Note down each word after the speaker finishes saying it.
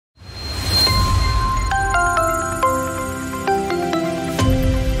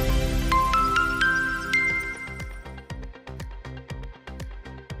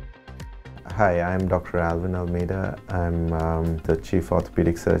Hi, I'm Dr. Alvin Almeida. I'm the Chief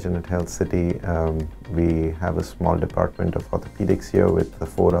Orthopedic Surgeon at Health City. We have a small department of orthopedics here with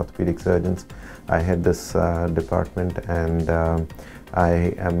 4 orthopedic surgeons. I head this department, and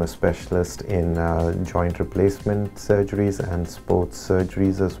I am a specialist in joint replacement surgeries and sports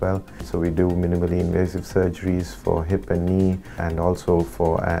surgeries as well. So we do minimally invasive surgeries for hip and knee, and also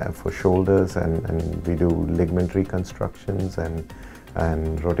for shoulders, and we do ligament reconstructions and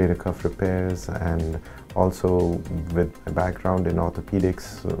rotator cuff repairs. And also, with my background in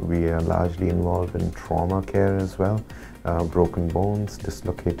orthopedics, we are largely involved in trauma care as well. Broken bones,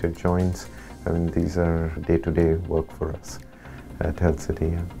 dislocated joints, and these are day-to-day work for us at Health City.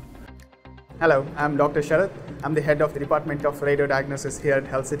 Yeah. Hello, I'm Dr. Sharath. I'm the head of the Department of Radiodiagnosis here at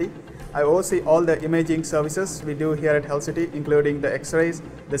Health City. I oversee all the imaging services we do here at Health City, including the X-rays,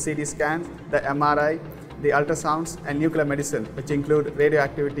 the CT scans, the MRI, the ultrasounds, and nuclear medicine, which include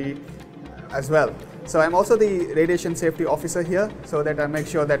radioactivity as well. So I'm also the radiation safety officer here, so that I make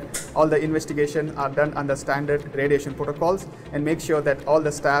sure that all the investigations are done under standard radiation protocols and make sure that all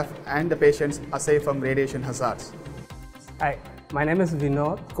the staff and the patients are safe from radiation hazards. Hi, my name is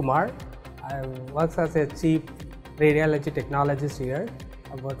Vinod Kumar. I work as a chief radiology technologist here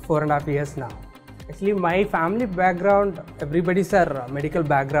about 4.5 years now. Actually, my family background, everybody's a medical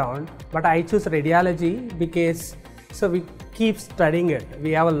background, but I choose radiology because we keep studying it.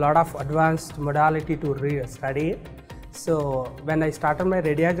 We have a lot of advanced modality to study it. So when I started my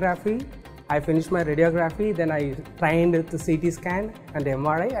radiography, I finished my radiography, then I trained the CT scan and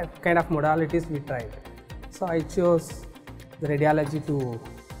MRI, kind of modalities we tried. So I chose the radiology to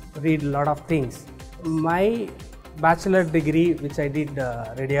read a lot of things. My bachelor degree, which I did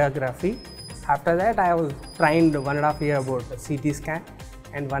radiography. After that, I was trained 1.5 years about CT scan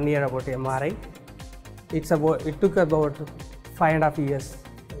and 1 year about MRI. It took about 5.5 years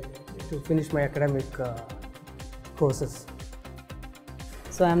to finish my academic courses.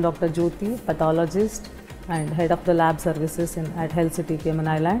 So I am Dr. Jyoti, pathologist and head of the lab services at Health City, Cayman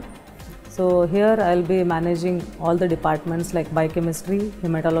Island. So here I will be managing all the departments like biochemistry,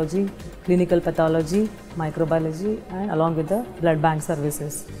 hematology, clinical pathology, microbiology, and along with the blood bank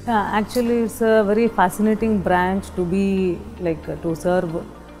services. Yeah, actually it's a very fascinating branch to be to serve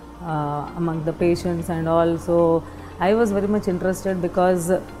among the patients and all. So I was very much interested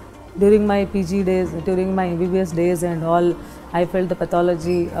because during my PG days, during my MBBS days and all, I felt the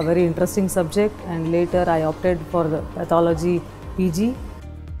pathology a very interesting subject, and later I opted for the pathology PG.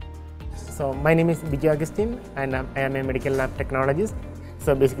 So my name is Vijay Augustine, and I am a medical lab technologist.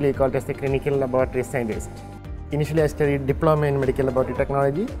 So basically called as a clinical laboratory scientist. Initially I studied diploma in medical laboratory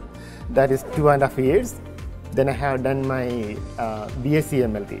technology, that is 2.5 years. Then I have done my BSc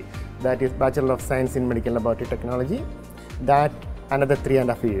MLT, that is Bachelor of Science in Medical Laboratory Technology, that another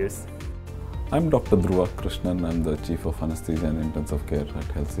 3.5 years. I'm Dr. Dhruva Krishnan. I'm the Chief of Anesthesia and Intensive Care at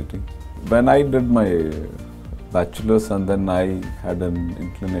Health City. When I did my bachelor's, and then I had an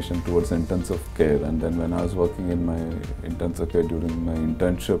inclination towards intensive care, and then when I was working in my intensive care during my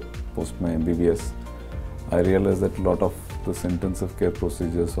internship post my MBBS, I realized that a lot of this intensive care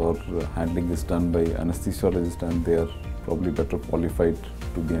procedures or handling is done by anesthesiologists, and they are probably better qualified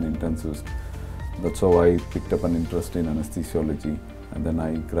to be an intensivist. That's how I picked up an interest in anesthesiology, and then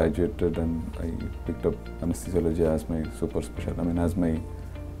I graduated and I picked up anesthesiology as my as my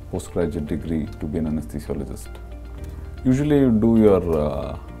postgraduate degree to be an anesthesiologist. Usually you do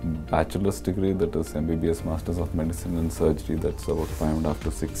your bachelor's degree, that is MBBS, Masters of Medicine and Surgery, that's about 5.5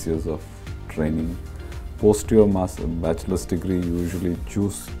 to 6 years of training. Post your bachelor's degree, you usually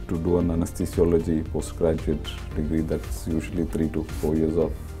choose to do an anesthesiology postgraduate degree, that's usually 3 to 4 years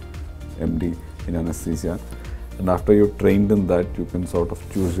of MD in anesthesia. And after you're trained in that, you can sort of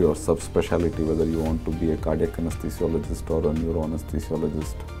choose your subspecialty, whether you want to be a cardiac anesthesiologist or a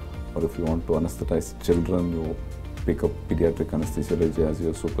neuroanesthesiologist, or if you want to anesthetize children, you pick up pediatric anesthesiology as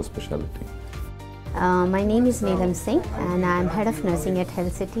your super specialty. My name is Neelam Singh, and I am head of nursing at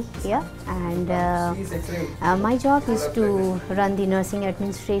Health City here. And my job is to run the nursing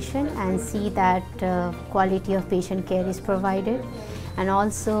administration and see that quality of patient care is provided, and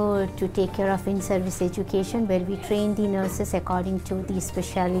also to take care of in-service education, where we train the nurses according to the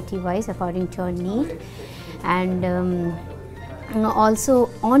specialty wise, according to our need. And also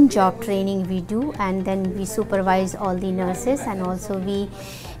on-job training we do, and then we supervise all the nurses, and also we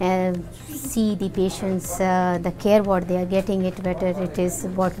see the patients, the care what they are getting, it whether it is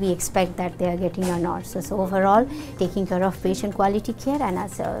what we expect that they are getting or not. So overall, taking care of patient quality care and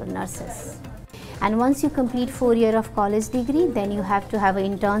as nurses. And once you complete 4 years of college degree, then you have to have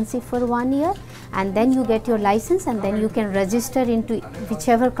an internship for 1 year, and then you get your license, and then you can register into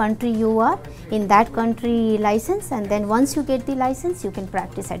whichever country you are, in that country license, and then once you get the license, you can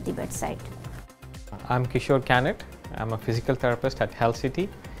practice at the bedside. I'm Kishore Canet. I'm a physical therapist at Health City.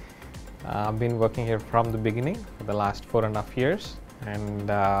 I've been working here from the beginning for the last 4.5 years, and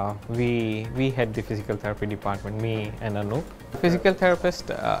we head the physical therapy department, me and Anoop. Physical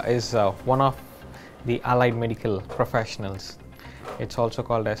therapist is one of the allied medical professionals. It's also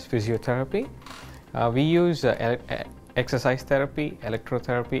called as physiotherapy. We use exercise therapy,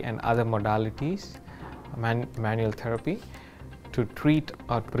 electrotherapy and other modalities, manual therapy, to treat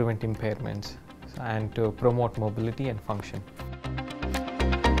or prevent impairments and to promote mobility and function.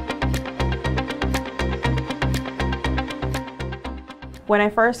 When I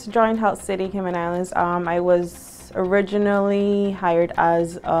first joined Health City, Cayman Islands, I was originally hired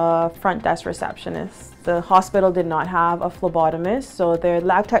as a front desk receptionist. The hospital did not have a phlebotomist, so their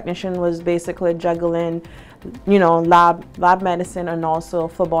lab technician was basically juggling, you know, lab medicine and also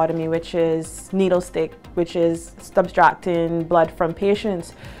phlebotomy, which is needle stick, which is subtracting blood from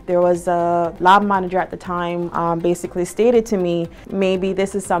patients. There was a lab manager at the time basically stated to me, maybe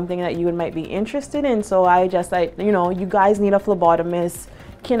this is something that you might be interested in. So I just like, you know, you guys need a phlebotomist.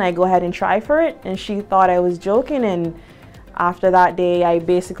 Can I go ahead and try for it? And she thought I was joking, and after that day I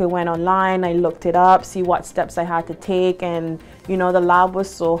basically went online, I looked it up, see what steps I had to take, and you know, the lab was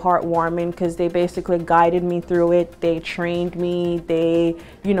so heartwarming because they basically guided me through it. They trained me, they,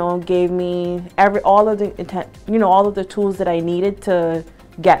 you know, gave me all of the tools that I needed to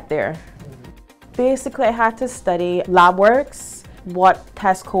get there. Basically I had to study lab works, what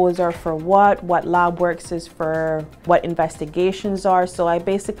test codes are for what lab works is for what investigations are. So I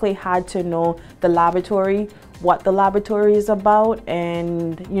basically had to know the laboratory, what the laboratory is about,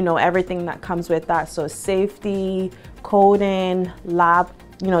 and you know, everything that comes with that. So safety, coding, lab,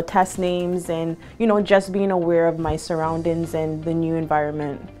 you know, test names, and you know, just being aware of my surroundings and the new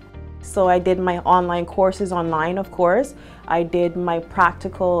environment. So I did my online courses online, of course. I did my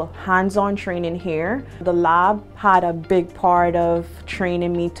practical hands-on training here. The lab had a big part of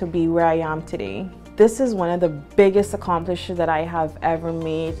training me to be where I am today. This is one of the biggest accomplishments that I have ever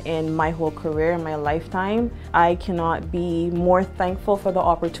made in my whole career, in my lifetime. I cannot be more thankful for the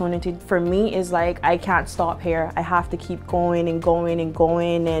opportunity. For me, is like, I can't stop here. I have to keep going and going and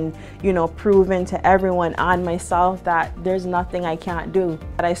going, and you know, proving to everyone and myself that there's nothing I can't do.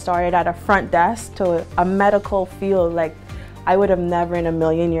 I started at a front desk to a medical field. Like, I would have never in a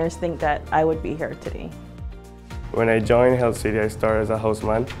million years think that I would be here today. When I joined Health City, I started as a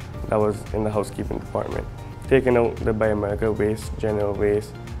houseman. That was in the housekeeping department. Taking out the biomedical waste, general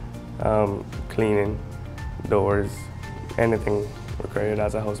waste, cleaning, doors, anything required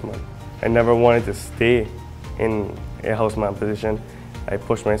as a houseman. I never wanted to stay in a houseman position. I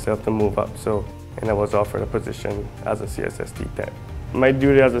pushed myself to move up, and I was offered a position as a CSST tech. My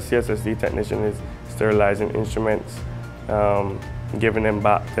duty as a CSST technician is sterilizing instruments, giving them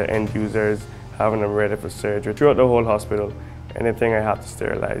back to end users, having them ready for surgery. Throughout the whole hospital, anything I had to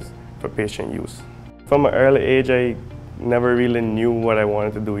sterilize for patient use. From an early age, I never really knew what I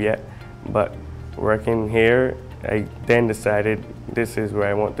wanted to do yet, but working here, I then decided this is where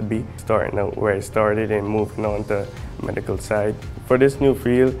I want to be, starting out where I started and moving on to medical side. For this new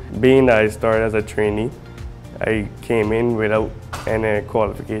field, being that I started as a trainee, I came in without any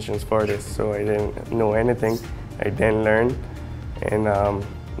qualifications for this, so I didn't know anything. I then learned, and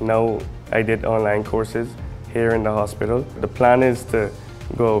now I did online courses here in the hospital. The plan is to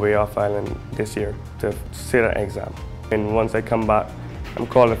go away off island this year to sit an exam. And once I come back, I'm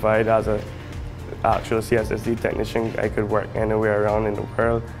qualified as an actual CSSD technician. I could work anywhere around in the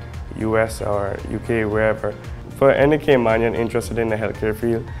world, US or UK, wherever. For any Caymanian interested in the healthcare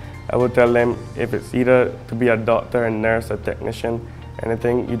field, I would tell them if it's either to be a doctor, a nurse, a technician,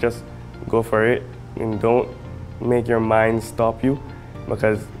 anything, you just go for it and don't make your mind stop you,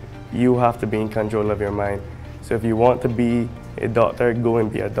 because you have to be in control of your mind. So if you want to be a doctor, go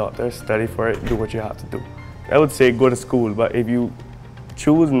and be a doctor, study for it, do what you have to do. I would say go to school, but if you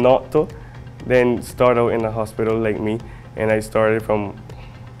choose not to, then start out in a hospital like me. And I started from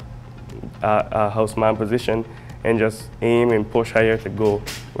a houseman position and just aim and push higher to go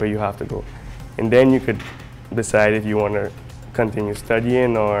where you have to go. And then you could decide if you want to continue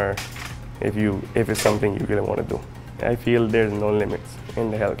studying or if it's something you really want to do. I feel there's no limits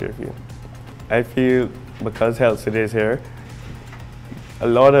in the healthcare field. I feel because Health City is here, a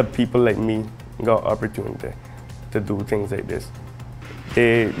lot of people like me got opportunity to do things like this.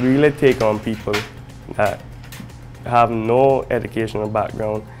 They really take on people that have no educational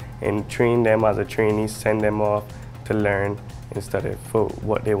background and train them as a trainee, send them off to learn instead of for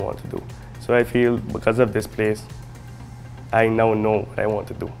what they want to do. So I feel because of this place, I now know what I want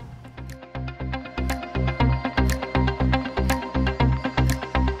to do.